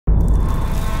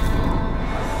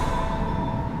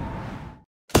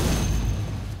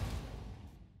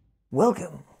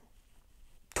Welcome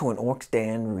to an Orcs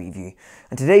Den review,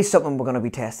 and today's supplement we're going to be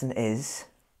testing is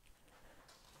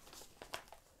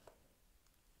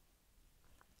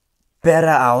Beta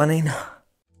Alanine.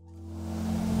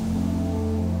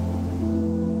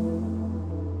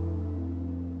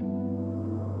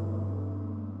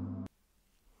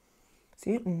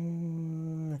 See it?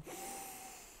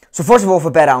 So first of all, for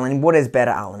Beta Alanine, what is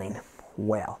Beta Alanine?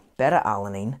 Well, Beta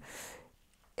Alanine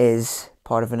is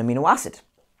part of an amino acid,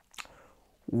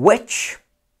 which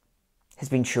has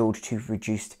been shown to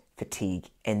reduce fatigue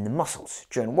in the muscles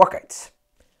during workouts.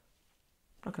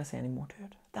 I'm not going to say any more to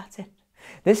it. That's it.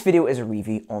 This video is a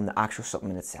review on the actual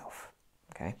supplement itself.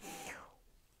 Okay,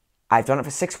 I've done it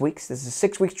for 6 weeks. This is a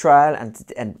 6-week trial,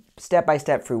 and step by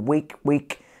step through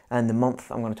week, and the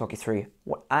month, I'm going to talk you through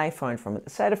what I found from it, the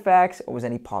side effects, or was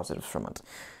any positives from it.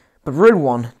 But rule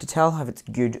one, to tell if it's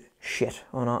good shit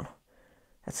or not,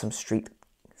 that's some street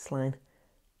slang.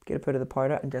 Get a bit of the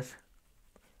powder and just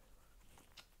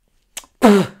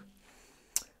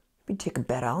be take a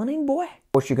Beta Alanine, boy.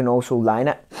 Of course, you can also line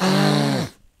it.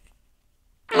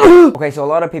 Okay, so a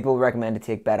lot of people recommend to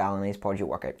take Beta Alanine as part of your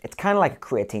workout. It's kind of like a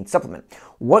creatine supplement.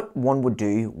 What one would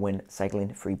do when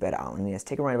cycling free Beta Alanine is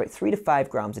take around about 3 to 5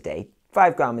 grams a day.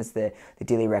 5 grams is the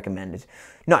daily recommended.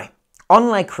 Now,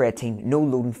 unlike creatine, no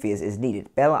loading phase is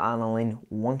needed. Beta Alanine,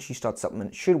 once you start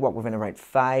supplement, should work within around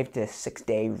 5 to 6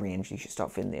 day range. You should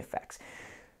start feeling the effects.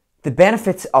 The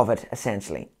benefits of it,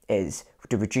 essentially, is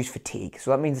to reduce fatigue.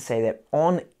 So that means to say that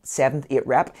on 7th, 8th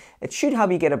rep, it should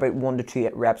help you get about 1 to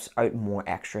 2 reps out more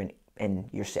extra in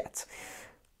your sets.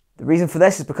 The reason for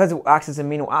this is because it acts as an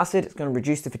amino acid, it's going to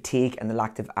reduce the fatigue and the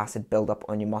lactic acid buildup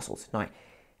on your muscles. Now,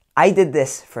 I did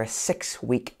this for a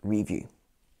 6-week review,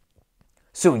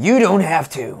 so you don't have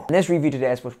to. And this review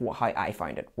today is how I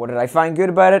found it. What did I find good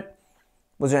about it?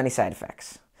 Was there any side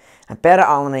effects? And Beta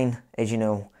Alanine, as you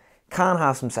know, can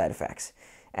have some side effects.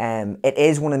 It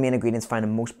is one of the main ingredients found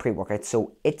in most pre-workouts,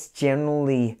 so it's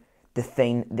generally the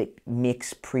thing that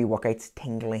makes pre-workouts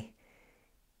tingly.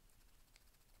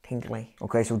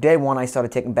 Okay, so day one I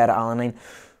started taking Beta Alanine.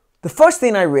 The first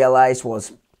thing I realized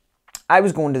was I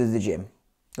was going to the gym.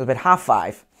 It was about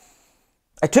 5:30.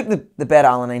 I took the Beta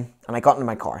Alanine and I got into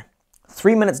my car.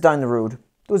 3 minutes down the road, there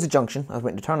was a junction. I was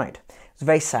waiting to turn out. It was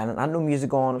very silent. I had no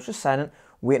music on. It was just silent,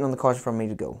 waiting on the cars for me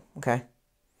to go. Okay.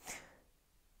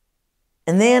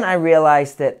 And then I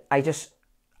realized that I just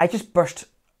burst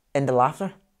into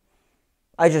laughter.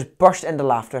 I just burst into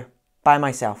laughter by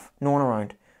myself, no one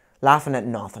around, laughing at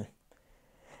nothing.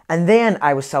 And then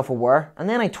I was self-aware, and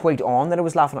then I twigged on that I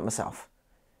was laughing at myself.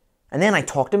 And then I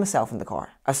talked to myself in the car.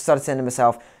 I started saying to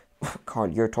myself, Carl,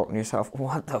 you're talking to yourself.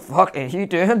 What the fuck are you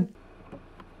doing?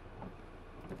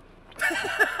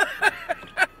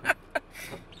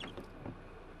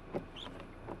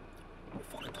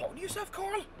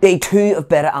 Day 2 of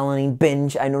Beta Alanine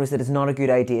binge, I noticed that it's not a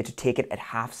good idea to take it at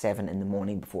 7:30 in the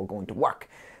morning before going to work.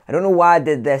 I don't know why I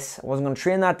did this. I wasn't going to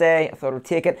train that day. I thought I would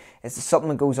take it as the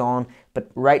supplement goes on,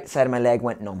 but right side of my leg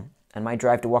went numb. And my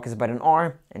drive to work is about an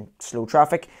hour in slow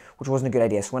traffic, which wasn't a good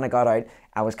idea. So when I got out,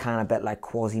 I was kind of a bit like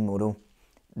Quasimodo,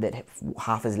 that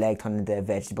half his leg turned into a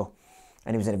vegetable.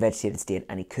 And he was in a vegetated state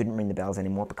and he couldn't ring the bells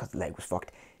anymore because the leg was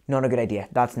fucked. Not a good idea.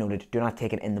 That's noted. Do not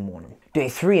take it in the morning. Day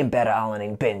 3 in Beta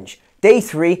Alanine binge. Day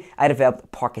 3, I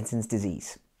developed Parkinson's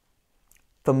disease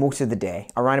for most of the day,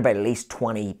 around about at least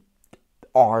 20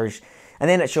 hours, and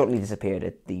then it shortly disappeared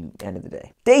at the end of the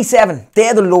day. Day 7, Day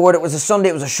of the Lord. It was a Sunday.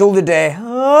 It was a shoulder day.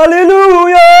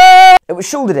 Hallelujah! It was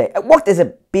shoulder day. It worked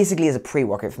basically as a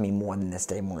pre-workout for me more than this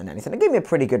day, more than anything. It gave me a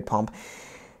pretty good pump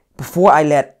before I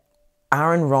let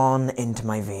Aaron run into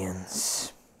my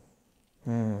veins.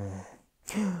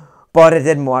 But it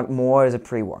did more as a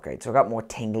pre-workout, so I got more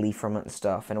tingly from it and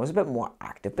stuff, and it was a bit more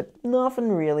active, but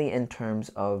nothing really in terms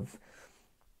of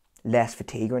less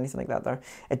fatigue or anything like that there.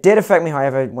 It did affect me,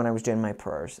 however, when I was doing my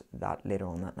prayers that later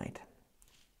on that night.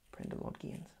 Praying to the Lord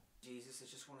gains. Jesus,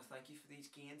 I just want to thank you for these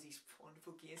gains, these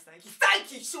wonderful gains. Thank you.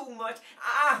 Thank you so much.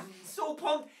 I'm so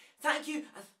pumped. Thank you.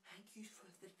 And thank you for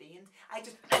the veins.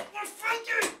 Thank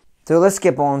you. So let's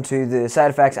skip on to the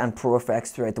side effects and pro effects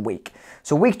throughout the week.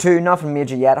 So week 2, nothing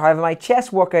major yet. However, my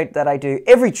chest workout that I do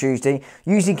every Tuesday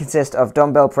usually consists of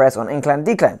dumbbell press on incline and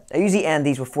decline. I usually end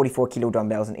these with 44 kilo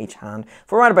dumbbells in each hand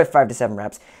for around about 5 to 7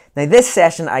 reps. Now this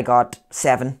session I got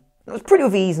 7. It was pretty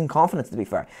with ease and confidence, to be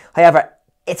fair. However,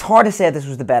 it's hard to say if this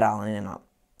was the Beta Alanine or not.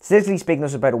 Statistically speaking,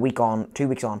 this was about a week on, 2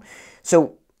 weeks on.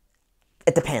 So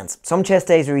it depends. Some chest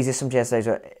days are easy, some chest days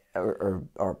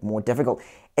are more difficult.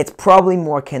 It's probably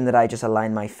more akin that I just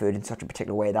align my food in such a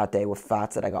particular way that day with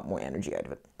fats that I got more energy out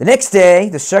of it. The next day,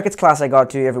 the circuits class I got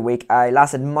to every week, I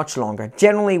lasted much longer.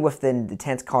 Generally with the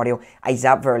intense cardio, I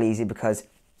zap very easy because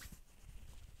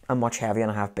I'm much heavier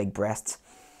and I have big breasts.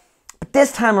 But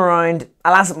this time around,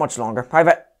 I lasted much longer.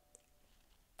 However,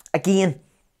 again,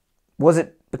 was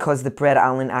it because the Beta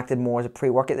Alanine acted more as a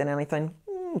pre-workout than anything?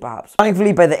 Perhaps.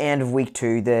 Thankfully, by the end of week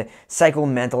 2, the cycle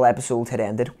mental episode had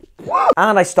ended.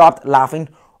 And I stopped laughing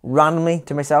randomly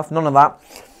to myself. None of that.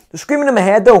 The screaming in my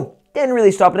head, though, didn't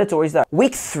really stop it. It's always there.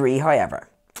 Week 3, however,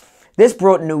 this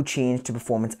brought no change to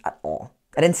performance at all.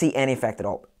 I didn't see any effect at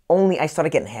all. Only I started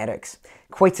getting headaches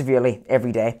quite severely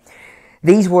every day.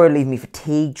 These were leaving me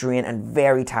fatigued, drained, and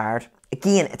very tired.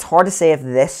 Again, it's hard to say if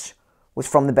this was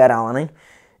from the Beta Alanine.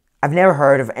 I've never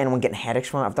heard of anyone getting headaches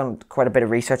from it. I've done quite a bit of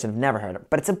research and I've never heard of it.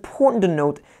 But it's important to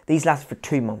note these lasted for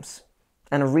 2 months.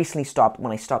 And I recently stopped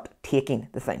when I stopped taking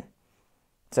the thing.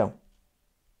 So,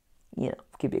 you know,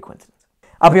 could be a coincidence.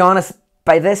 I'll be honest,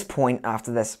 by this point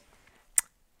after this,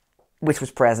 which was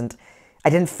present,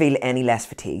 I didn't feel any less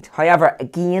fatigued. However,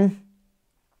 again,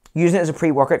 using it as a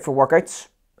pre-workout for workouts,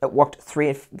 it worked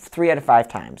 3 out of 5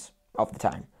 times of the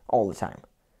time, all the time.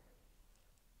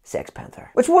 Sex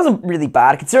Panther. Which wasn't really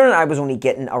bad, considering I was only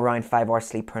getting around 5 hours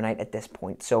sleep per night at this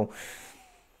point. So,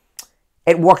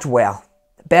 it worked well.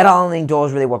 Beta Alanine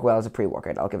does really work well as a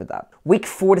pre-workout, I'll give it that. Week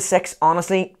 4 to 6,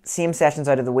 honestly, same sessions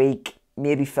out of the week.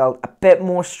 Maybe felt a bit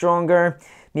more stronger.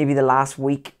 Maybe the last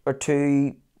week or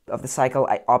 2 of the cycle,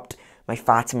 I upped my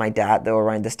fats and my diet though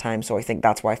around this time. So I think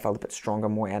that's why I felt a bit stronger,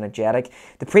 more energetic.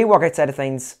 The pre-workout side of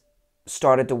things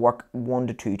started to work 1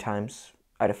 to 2 times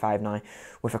out of 5 now,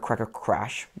 with a quicker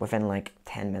crash within like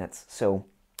 10 minutes. So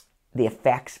the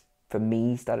effects for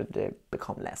me started to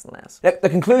become less and less. Look, the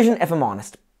conclusion, if I'm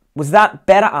honest, was that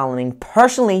Beta Alanine,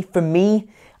 personally, for me,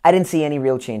 I didn't see any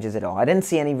real changes at all. I didn't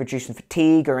see any reducing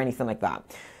fatigue or anything like that.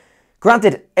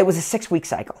 Granted, it was a 6-week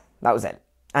cycle. That was it.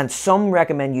 And some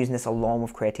recommend using this along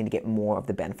with creatine to get more of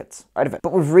the benefits out of it.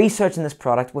 But with researching this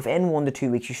product, within 1 to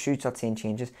 2 weeks, you should start seeing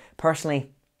changes.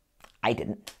 Personally, I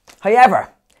didn't. However,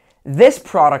 this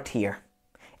product here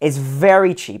is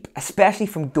very cheap, especially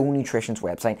from Go Nutrition's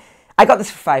website. I got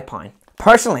this for £5.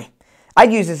 Personally,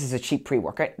 I'd use this as a cheap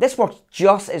pre-workout. This works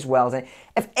just as well as,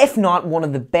 if not one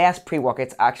of the best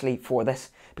pre-workouts actually for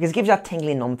this, because it gives you that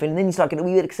tingly numb feeling, and then you start getting a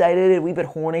wee bit excited, a wee bit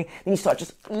horny, then you start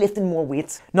just lifting more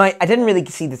weights. Now, I didn't really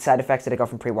see the side effects that I got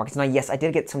from pre-workouts. Now, yes, I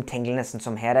did get some tingliness and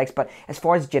some headaches, but as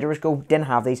far as jitters go, didn't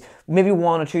have these. Maybe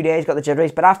 1 or 2 days got the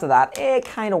jitters, but after that, it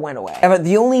kind of went away. But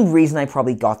the only reason I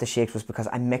probably got the shakes was because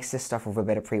I mixed this stuff with a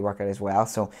bit of pre-workout as well,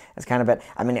 so it's kind of a bit,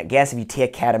 I mean, I guess if you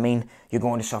take ketamine, you're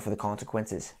going to suffer the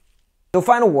consequences. So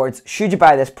final words, should you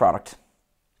buy this product?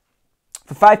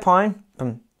 For £5,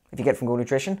 if you get it from Go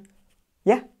Nutrition,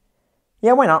 yeah.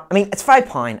 Yeah, why not? I mean, it's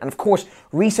 £5, and of course,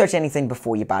 research anything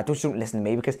before you buy it. Don't listen to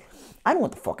me, because I don't know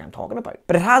what the fuck I'm talking about.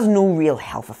 But it has no real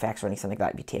health effects or anything like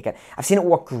that if you take it. I've seen it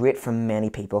work great for many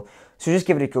people, so just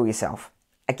give it a go yourself.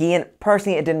 Again,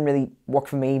 personally, it didn't really work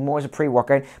for me, more as a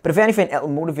pre-workout, but if anything, it'll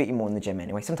motivate you more in the gym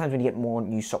anyway. Sometimes when you get more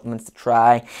new supplements to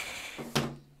try,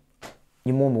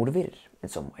 you're more motivated in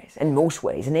some ways, in most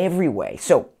ways, in every way.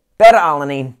 So, Beta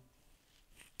Alanine,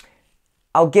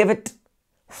 I'll give it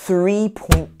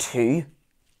 3.2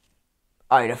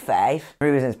 out of 5.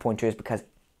 The reason it's 0.2 is because,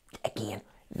 again,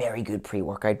 very good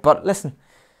pre-workout. But listen,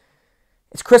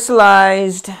 it's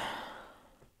crystallized,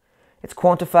 it's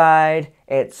quantified,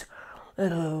 it's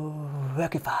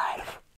rectified.